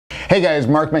Hey guys,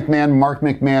 Mark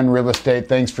McMahon Real Estate.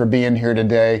 Thanks for being here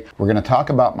today. We're going to talk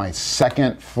about my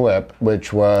second flip,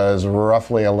 which was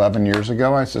roughly 11 years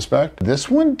ago, I suspect. This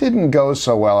one didn't go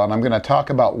so well, and I'm going to talk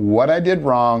about what I did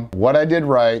wrong, what I did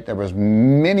right. There was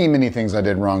many things I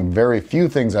did wrong, very few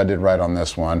things I did right on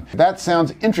this one. If that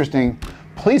sounds interesting,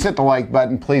 please hit the like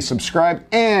button, please subscribe,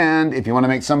 and if you want to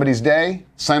make somebody's day,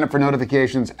 sign up for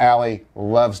notifications. Allie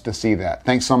loves to see that.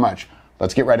 Thanks so much.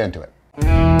 Let's get right into it.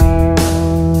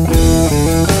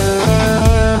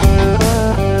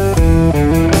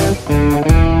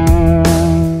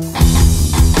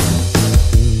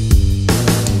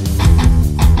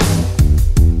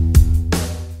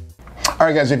 All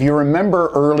right, guys, if you remember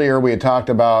earlier, we had talked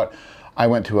about I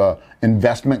went to a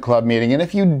investment club meeting, and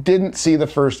if you didn't see the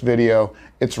first video,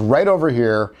 it's right over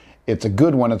here. It's a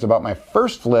good one. It's about my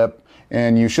first flip,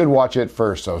 and you should watch it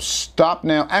first. So stop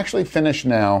now, actually finish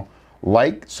now,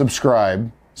 like,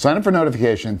 subscribe, sign up for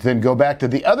notifications, then go back to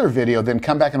the other video, then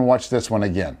come back and watch this one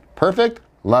again. Perfect?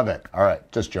 Love it. All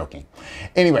right, just joking.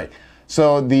 Anyway,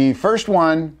 so the first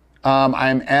one,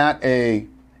 I'm at a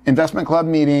investment club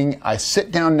meeting. I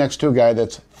sit down next to a guy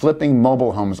that's flipping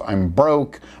mobile homes. I'm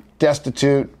broke,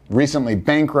 destitute, recently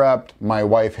bankrupt. My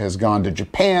wife has gone to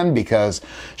Japan because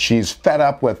she's fed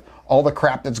up with all the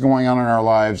crap that's going on in our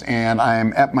lives, and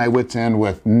I'm at my wit's end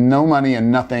with no money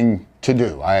and nothing to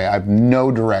do. I have no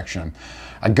direction.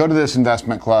 I go to this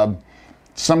investment club.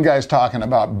 Some guy's talking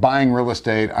about buying real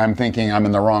estate. I'm thinking I'm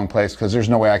in the wrong place because there's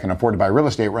no way I can afford to buy real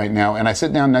estate right now. And I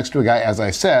sit down next to a guy, as I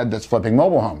said, that's flipping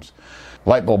mobile homes.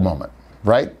 Light bulb moment,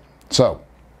 right? So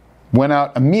went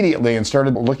out immediately and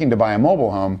started looking to buy a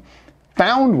mobile home,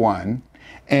 found one,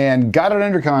 and got it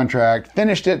under contract,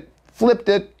 finished it, flipped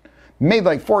it, made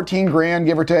like 14 grand,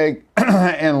 give or take,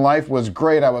 and life was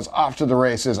great. I was off to the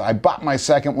races. I bought my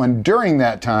second one during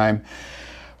that time.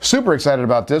 Super excited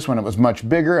about this one. It was much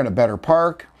bigger and a better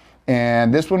park,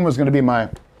 and this one was going to be my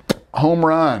home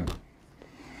run.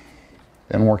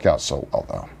 Didn't work out so well,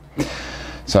 though.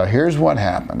 So here's what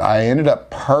happened. I ended up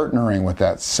partnering with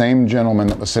that same gentleman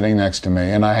that was sitting next to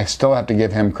me, and I still have to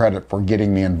give him credit for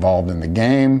getting me involved in the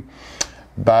game,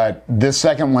 but this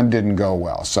second one didn't go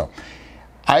well. So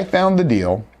I found the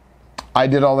deal. I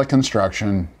did all the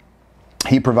construction.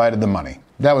 He provided the money.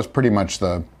 That was pretty much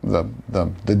the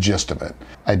gist of it.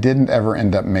 I didn't ever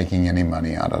end up making any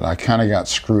money on it. I kind of got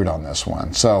screwed on this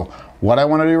one. So what I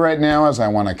want to do right now is I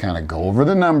want to kind of go over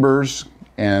the numbers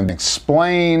and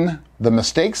explain the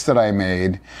mistakes that I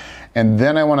made, and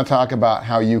then I want to talk about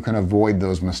how you can avoid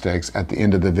those mistakes at the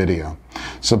end of the video.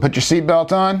 So put your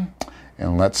seatbelt on,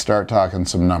 and let's start talking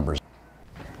some numbers.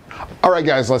 All right,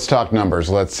 guys, let's talk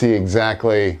numbers. Let's see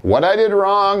exactly what I did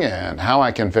wrong and how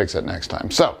I can fix it next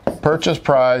time. So purchase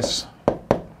price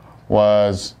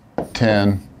was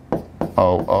 $10,000.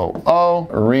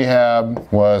 Rehab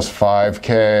was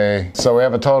 $5K. So we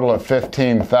have a total of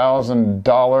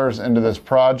 $15,000 into this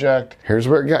project. Here's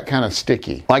where it got kind of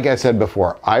sticky. Like I said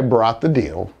before, I brought the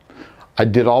deal. I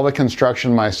did all the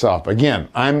construction myself. Again,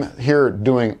 I'm here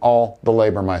doing all the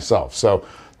labor myself. So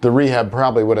the rehab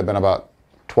probably would have been about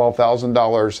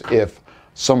 $12,000 if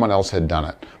someone else had done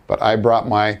it. But I brought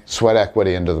my sweat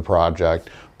equity into the project,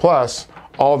 plus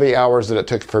all the hours that it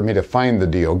took for me to find the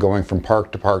deal, going from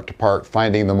park to park to park,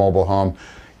 finding the mobile home,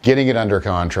 getting it under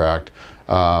contract,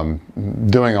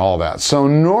 doing all that. So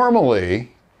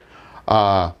normally,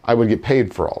 I would get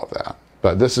paid for all of that.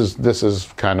 But this is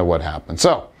kind of what happened.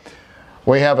 So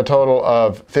we have a total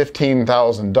of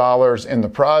 $15,000 in the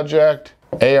project.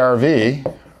 ARV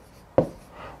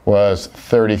was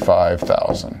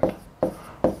 $35,000.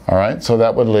 All right, so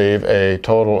that would leave a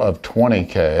total of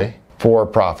 $20K for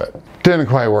profit. Didn't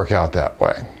quite work out that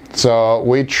way. So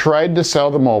we tried to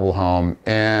sell the mobile home,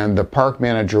 and the park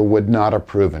manager would not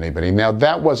approve anybody. Now,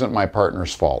 that wasn't my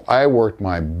partner's fault. I worked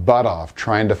my butt off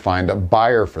trying to find a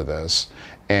buyer for this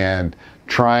and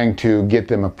trying to get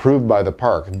them approved by the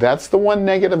park. That's the one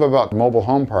negative about mobile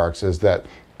home parks, is that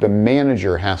the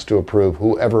manager has to approve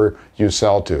whoever you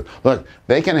sell to. Look,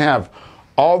 they can have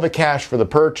all the cash for the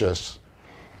purchase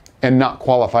and not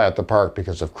qualify at the park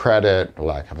because of credit,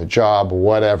 lack of a job,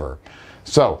 whatever.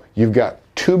 So you've got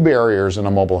two barriers in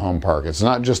a mobile home park. It's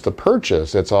not just the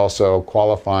purchase, it's also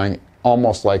qualifying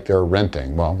almost like they're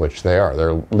renting, well, which they are.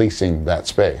 They're leasing that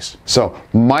space. So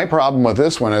my problem with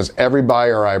this one is every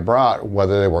buyer I brought,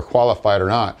 whether they were qualified or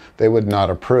not, they would not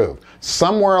approve.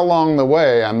 Somewhere along the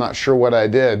way, I'm not sure what I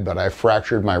did, but I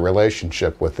fractured my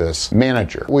relationship with this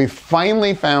manager. We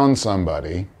finally found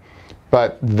somebody,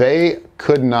 but they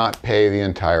could not pay the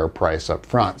entire price up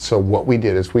front. So what we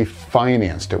did is we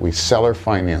financed it. We seller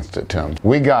financed it to them.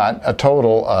 We got a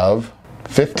total of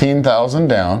 $15,000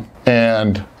 down,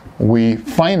 and we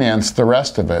financed the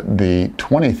rest of it, the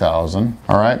 $20,000,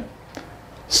 all right?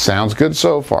 Sounds good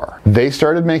so far. They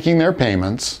started making their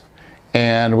payments,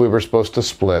 and we were supposed to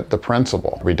split the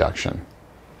principal reduction.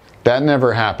 That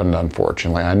never happened,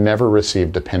 unfortunately. I never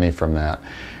received a penny from that.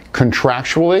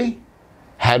 Contractually,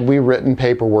 had we written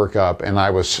paperwork up, and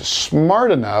I was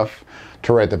smart enough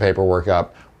to write the paperwork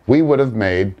up, we would have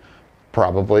made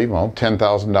probably, well,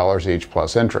 $10,000 each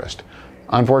plus interest.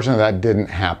 Unfortunately, that didn't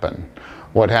happen.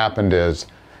 What happened is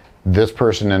this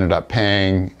person ended up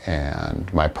paying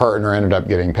and my partner ended up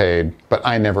getting paid, but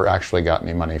I never actually got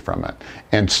any money from it.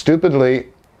 And stupidly,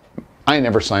 I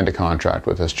never signed a contract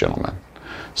with this gentleman.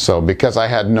 So because I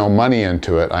had no money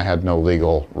into it, I had no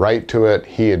legal right to it.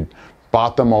 He had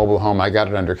bought the mobile home. I got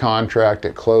it under contract.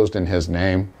 It closed in his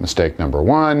name. Mistake number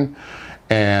one.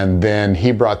 And then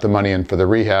he brought the money in for the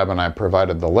rehab and I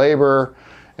provided the labor.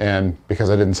 And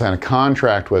because I didn't sign a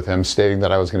contract with him stating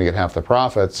that I was going to get half the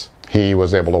profits, he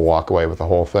was able to walk away with the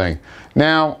whole thing.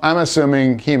 Now, I'm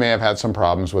assuming he may have had some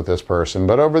problems with this person,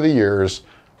 but over the years,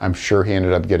 I'm sure he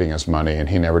ended up getting his money, and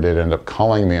he never did end up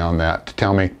calling me on that to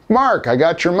tell me, Mark, I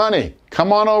got your money.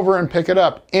 Come on over and pick it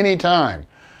up anytime.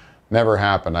 Never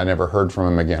happened. I never heard from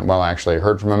him again. Well, actually, I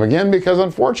heard from him again because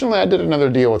unfortunately I did another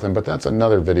deal with him, but that's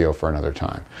another video for another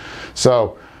time.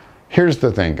 So here's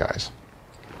the thing, guys.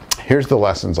 Here's the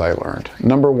lessons I learned.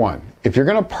 Number one, if you're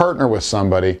going to partner with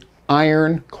somebody,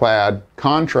 ironclad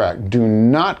contract. Do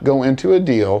not go into a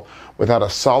deal without a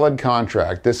solid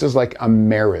contract. This is like a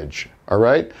marriage, all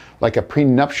right? Like a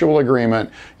prenuptial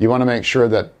agreement. You want to make sure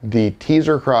that the T's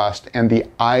are crossed and the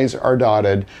I's are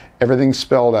dotted. Everything's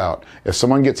spelled out. If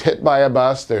someone gets hit by a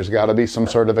bus, there's got to be some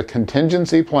sort of a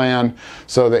contingency plan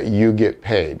so that you get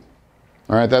paid.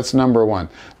 All right, that's number one.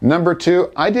 Number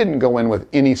two, I didn't go in with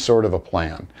any sort of a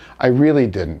plan. I really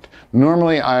didn't.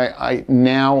 Normally, I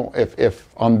now, if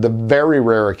on the very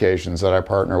rare occasions that I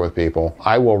partner with people,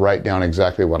 I will write down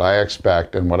exactly what I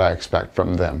expect and what I expect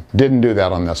from them. Didn't do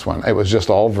that on this one. It was just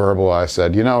all verbal. I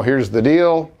said, you know, here's the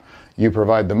deal. You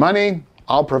provide the money,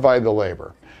 I'll provide the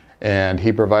labor. And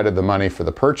he provided the money for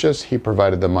the purchase, he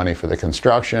provided the money for the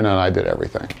construction, and I did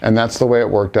everything. And that's the way it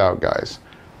worked out, guys.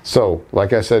 So,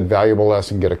 like I said, valuable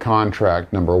lesson, get a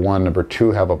contract, number one. Number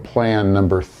two, have a plan.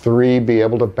 Number three, be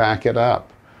able to back it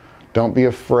up. Don't be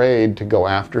afraid to go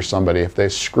after somebody if they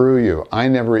screw you.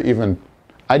 The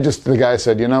guy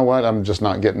said, you know what, I'm just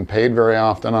not getting paid very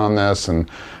often on this, and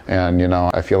you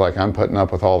know, I feel like I'm putting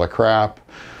up with all the crap,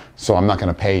 so I'm not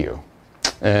going to pay you.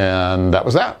 And that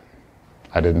was that.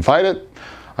 I didn't fight it.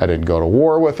 I didn't go to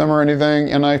war with them or anything,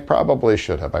 and I probably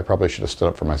should have. I probably should have stood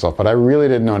up for myself, but I really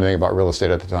didn't know anything about real estate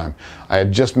at the time. I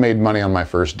had just made money on my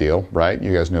first deal, right?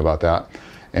 You guys knew about that.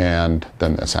 And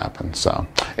then this happened. So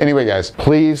anyway, guys,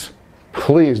 please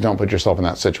don't put yourself in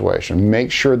that situation.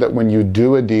 Make sure that when you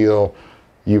do a deal,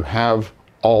 you have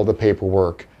all the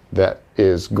paperwork that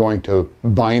is going to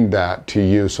bind that to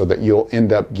you so that you'll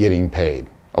end up getting paid.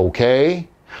 Okay?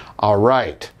 All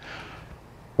right.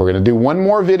 We're going to do one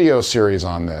more video series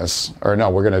on this. Or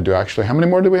no, we're going to do actually, how many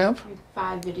more do we have?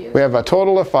 5 videos. We have a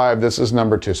total of 5. This is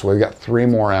number 2. So we've got 3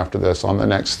 more after this on the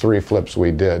next 3 flips we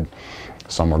did.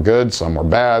 Some were good, some were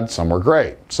bad, some were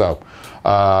great. So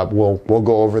we'll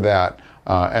go over that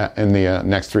in the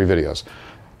next 3 videos.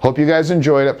 Hope you guys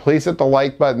enjoyed it. Please hit the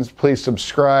like buttons. Please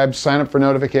subscribe. Sign up for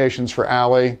notifications for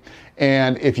Allie.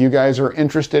 And if you guys are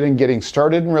interested in getting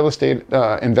started in real estate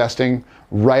investing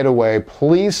right away,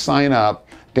 please sign up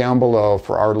down below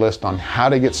for our list on how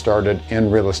to get started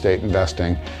in real estate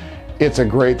investing. It's a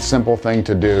great, simple thing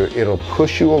to do. It'll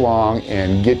push you along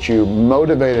and get you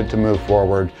motivated to move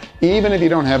forward, even if you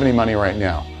don't have any money right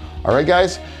now. All right,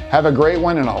 guys, have a great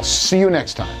one, and I'll see you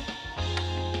next time.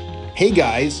 Hey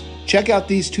guys, check out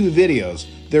these 2 videos.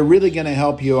 They're really going to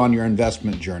help you on your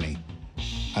investment journey.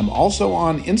 I'm also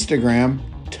on Instagram.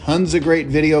 Tons of great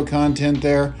video content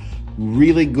there.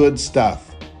 Really good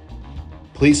stuff.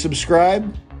 Please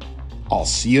subscribe. I'll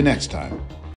see you next time.